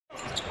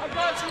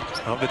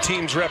of the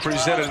teams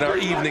represented in our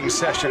evening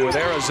session, with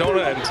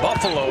Arizona and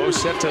Buffalo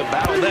set to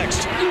battle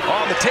next.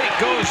 On the take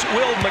goes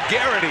Will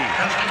McGarity.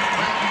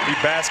 The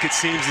basket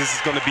seems this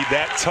is going to be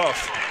that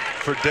tough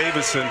for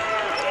Davidson,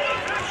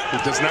 who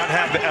does not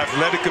have the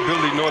athletic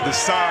ability nor the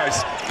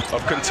size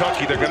of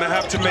Kentucky. They're going to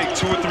have to make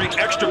 2 or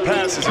 3 extra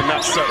passes and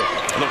not settle.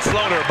 The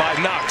floater by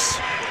Knox.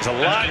 There's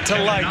a lot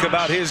to like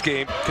about his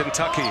game.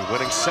 Kentucky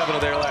winning 7 of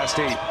their last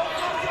 8.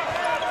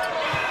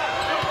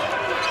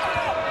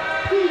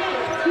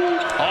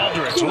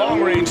 Aldridge,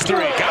 long-range 3.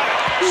 Got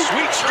it.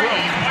 Sweet stroke.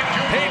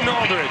 Peyton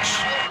Aldridge.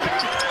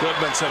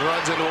 Goodmanson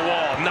runs into a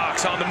wall.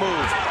 Knox on the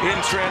move. In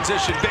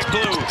transition. Big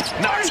Blue.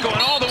 Knox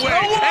going all the way.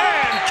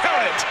 And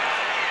count it.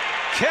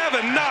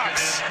 Kevin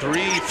Knox.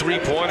 3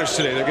 3-pointers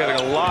today. They're getting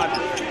a lot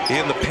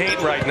in the paint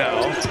right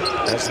now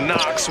as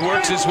Knox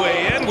works his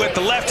way in with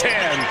the left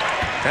hand.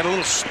 And a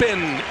little spin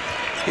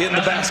in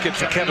the basket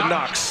for Kevin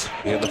Knox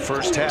in the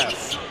first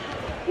half.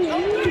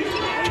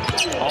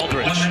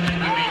 Aldridge.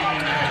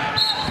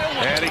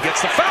 And he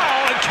gets the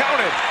foul and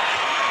counted.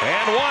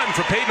 And 1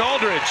 for Peyton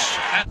Aldridge.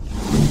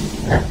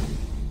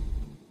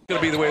 Going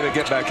to be the way they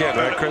get back in,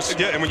 right, Chris?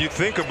 Yeah, and when you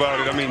think about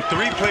it, I mean,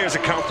 3 players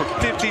account for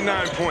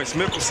 59 points.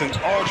 Mickelson,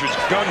 Aldridge,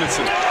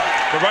 Goodmanson.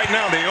 But right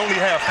now, they only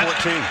have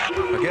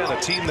 14. Again,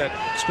 a team that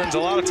spends a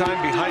lot of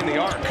time behind the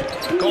arc.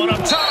 Going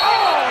up top.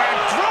 Oh,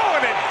 and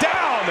throwing it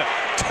down.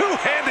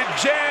 Two-handed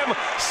jam,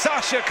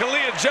 Sasha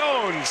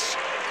Kalia-Jones.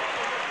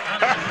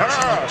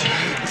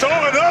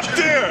 Throw it up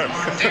there.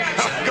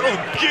 Go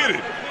get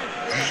it.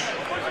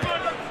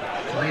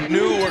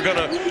 Knew we're going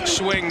to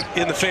swing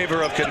in the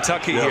favor of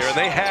Kentucky here, and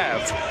they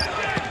have.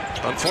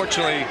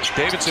 Unfortunately,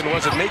 Davidson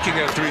wasn't making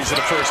their threes in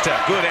the first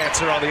half. Good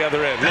answer on the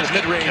other end. Little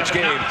mid-range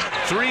game.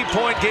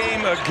 3-point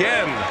game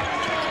again.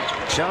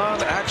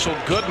 John Axel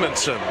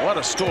Goodmanson. What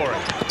a story.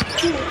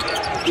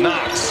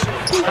 Knox.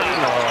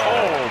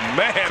 Oh,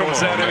 man, was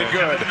that any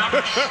good.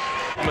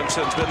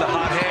 Goodmanson's been the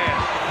hot hand.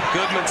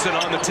 Goodmanson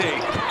on the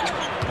take.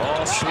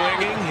 Ball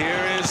swinging.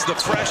 Here is the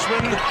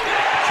freshman,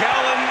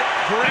 Kellen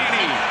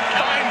Brady.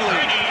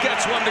 Finally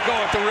gets one to go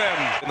at the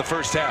rim in the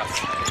first half.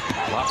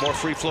 A lot more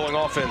free-flowing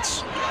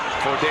offense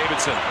for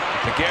Davidson.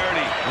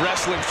 McGarity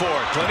wrestling for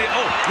it. Plenty.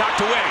 Oh,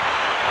 knocked away.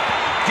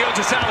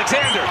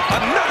 Gilgeous-Alexander.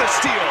 Another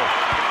steal.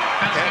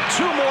 And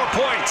 2 more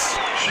points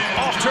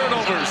off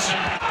turnovers.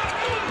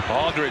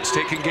 Aldridge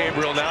taking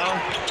Gabriel now.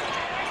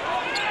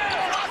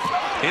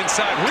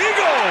 Inside.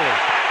 Regal!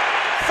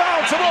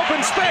 Found some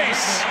open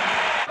space.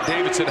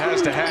 Davidson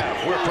has to have.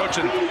 We're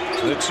approaching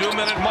the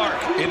 2-minute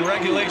mark in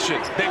regulation.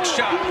 Big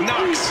shot.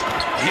 Knox.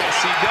 Yes,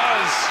 he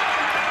does.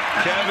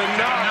 Kevin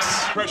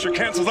Knox. Pressure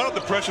cancels out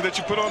the pressure that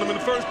you put on him in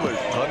the first place.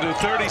 Under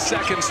 30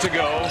 seconds to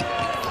go.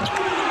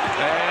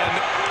 And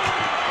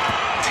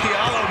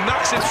Diallo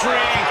knocks it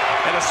free.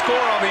 And a score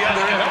on the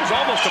other end. That was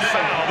almost a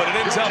foul, but it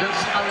ends up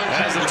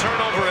as a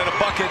turnover and a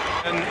bucket.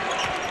 And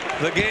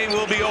the game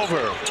will be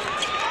over.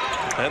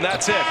 And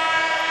that's it.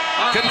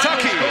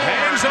 Kentucky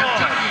hangs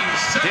on.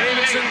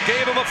 Davidson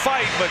gave him a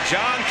fight, but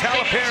John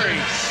Calipari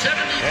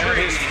and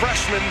his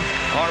freshmen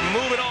are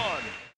moving on.